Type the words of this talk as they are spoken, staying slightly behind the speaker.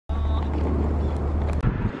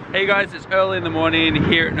Hey guys, it's early in the morning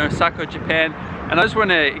here in Osaka, Japan, and I just want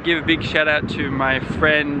to give a big shout out to my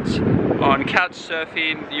friends on couch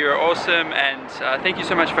surfing. You're awesome, and thank you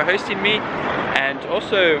so much for hosting me. And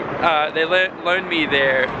also, they loaned me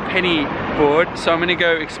their penny board, so I'm going to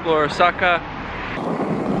go explore Osaka.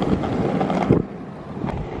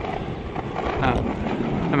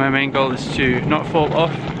 And my main goal is to not fall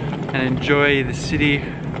off and enjoy the city,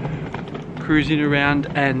 cruising around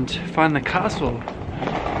and find the castle.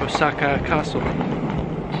 Osaka Castle.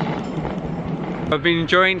 I've been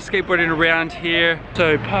enjoying skateboarding around here,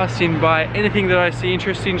 so passing by anything that I see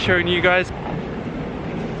interesting, showing you guys.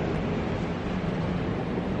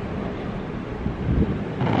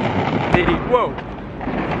 Whoa!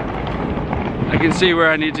 I can see where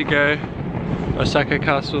I need to go. Osaka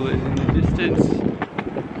Castle is in the distance.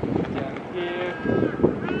 Down here.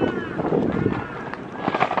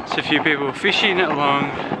 There's a few people fishing along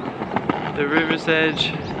the river's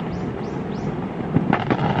edge.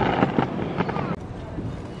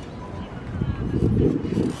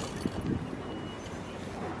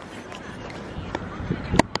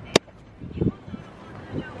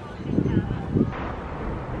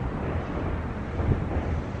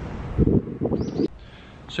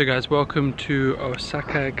 So guys, welcome to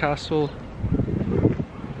Osaka Castle.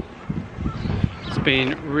 It's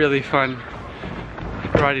been really fun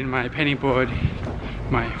riding my penny board,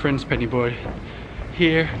 my friend's penny board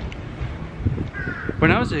here.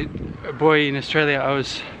 When I was a boy in Australia, I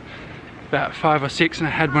was about 5 or 6 and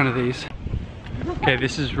I had one of these. Okay,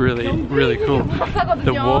 this is really cool.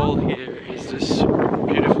 The wall here is just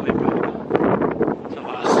beautifully built to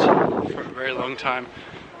last for a very long time.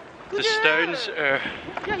 The stones are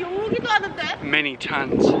many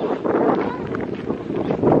tons.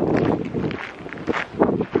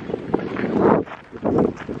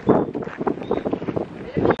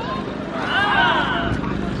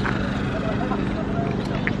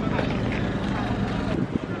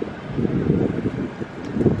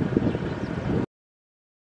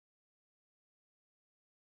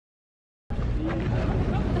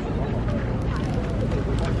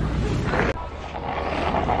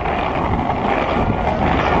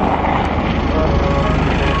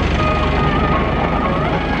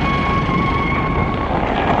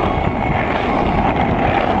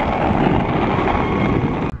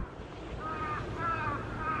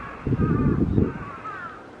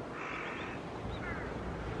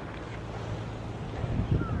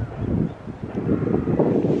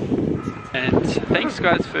 And thanks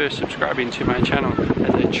guys for subscribing to my channel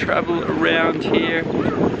as I travel around here.